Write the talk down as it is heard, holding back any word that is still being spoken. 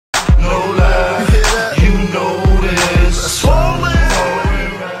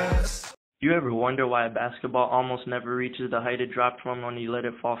ever wonder why a basketball almost never reaches the height it dropped from when you let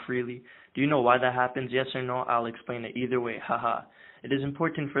it fall freely? Do you know why that happens? Yes or no? I'll explain it either way. Haha. It is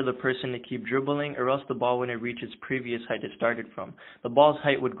important for the person to keep dribbling, or else the ball wouldn't reach its previous height it started from. The ball's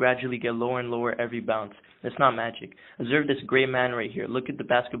height would gradually get lower and lower every bounce. It's not magic. Observe this great man right here. Look at the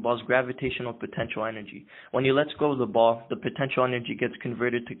basketball's gravitational potential energy. When you let go of the ball, the potential energy gets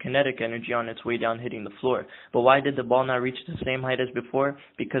converted to kinetic energy on its way down hitting the floor. But why did the ball not reach the same height as before?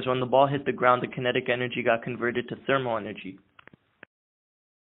 Because when the ball hit the ground, the kinetic energy got converted to thermal energy.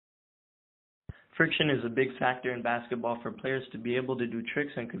 Friction is a big factor in basketball for players to be able to do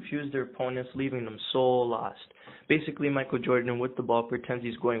tricks and confuse their opponents, leaving them so lost. Basically, Michael Jordan with the ball pretends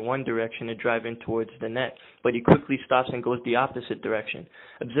he's going one direction to drive in towards the net, but he quickly stops and goes the opposite direction.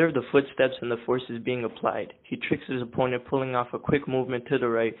 Observe the footsteps and the forces being applied. He tricks his opponent, pulling off a quick movement to the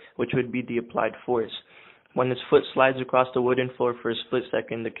right, which would be the applied force. When his foot slides across the wooden floor for a split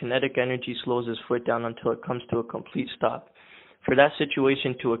second, the kinetic energy slows his foot down until it comes to a complete stop. For that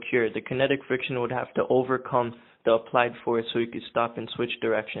situation to occur, the kinetic friction would have to overcome the applied force so he could stop and switch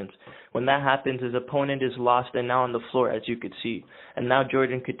directions. When that happens, his opponent is lost and now on the floor, as you could see. And now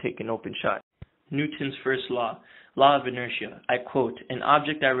Jordan could take an open shot. Newton's first law, law of inertia. I quote, "An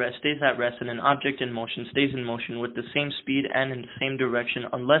object at rest stays at rest, and an object in motion stays in motion with the same speed and in the same direction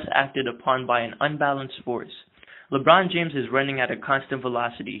unless acted upon by an unbalanced force." LeBron James is running at a constant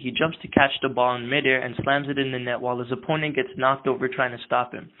velocity. He jumps to catch the ball in midair and slams it in the net while his opponent gets knocked over trying to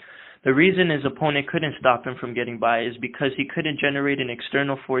stop him. The reason his opponent couldn't stop him from getting by is because he couldn't generate an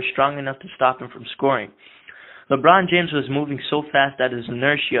external force strong enough to stop him from scoring. LeBron James was moving so fast that his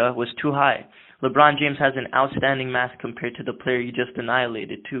inertia was too high. LeBron James has an outstanding mass compared to the player he just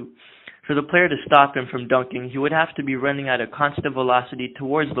annihilated too. For the player to stop him from dunking, he would have to be running at a constant velocity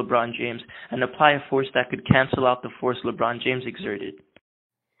towards LeBron James and apply a force that could cancel out the force LeBron James exerted.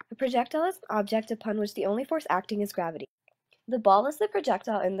 A projectile is an object upon which the only force acting is gravity. The ball is the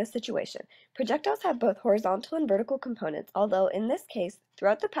projectile in this situation. Projectiles have both horizontal and vertical components, although in this case,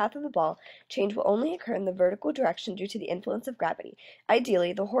 throughout the path of the ball, change will only occur in the vertical direction due to the influence of gravity.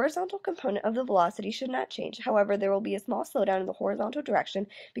 Ideally, the horizontal component of the velocity should not change. However, there will be a small slowdown in the horizontal direction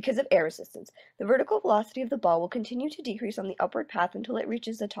because of air resistance. The vertical velocity of the ball will continue to decrease on the upward path until it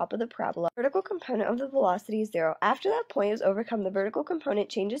reaches the top of the parabola. The vertical component of the velocity is 0. After that point is overcome, the vertical component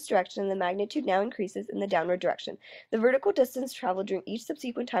changes direction and the magnitude now increases in the downward direction. The vertical distance traveled during each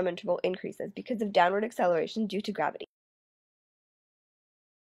subsequent time interval increases because of downward acceleration due to gravity.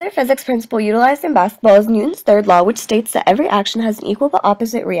 Another physics principle utilized in basketball is Newton's third law, which states that every action has an equal but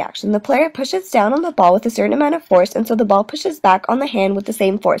opposite reaction. The player pushes down on the ball with a certain amount of force, and so the ball pushes back on the hand with the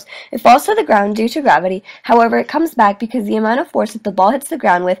same force. It falls to the ground due to gravity. However, it comes back because the amount of force that the ball hits the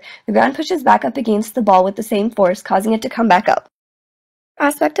ground with, the ground pushes back up against the ball with the same force, causing it to come back up.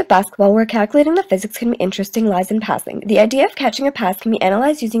 Aspect of basketball where calculating the physics can be interesting lies in passing. The idea of catching a pass can be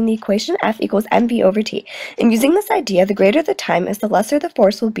analyzed using the equation F equals mv over t. In using this idea, the greater the time is the lesser the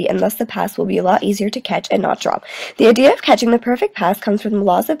force will be, and thus the pass will be a lot easier to catch and not drop. The idea of catching the perfect pass comes from the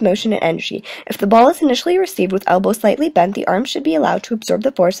laws of motion and energy. If the ball is initially received with elbow slightly bent, the arm should be allowed to absorb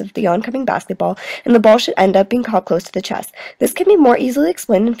the force of the oncoming basketball, and the ball should end up being caught close to the chest. This can be more easily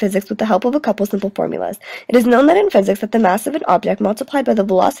explained in physics with the help of a couple simple formulas. It is known that in physics that the mass of an object multiplied by the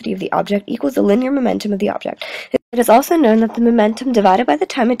velocity of the object equals the linear momentum of the object. It is also known that the momentum divided by the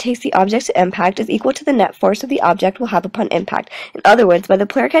time it takes the object to impact is equal to the net force of the object will have upon impact. In other words, by the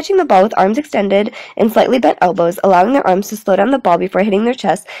player catching the ball with arms extended and slightly bent elbows, allowing their arms to slow down the ball before hitting their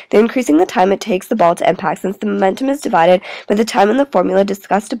chest, they're increasing the time it takes the ball to impact. Since the momentum is divided by the time in the formula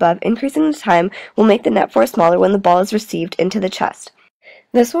discussed above, increasing the time will make the net force smaller when the ball is received into the chest.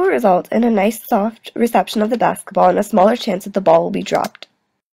 This will result in a nice soft reception of the basketball and a smaller chance that the ball will be dropped.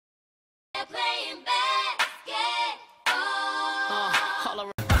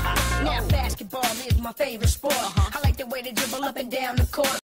 Now basketball is my favorite sport. I like the way they dribble up and down the court.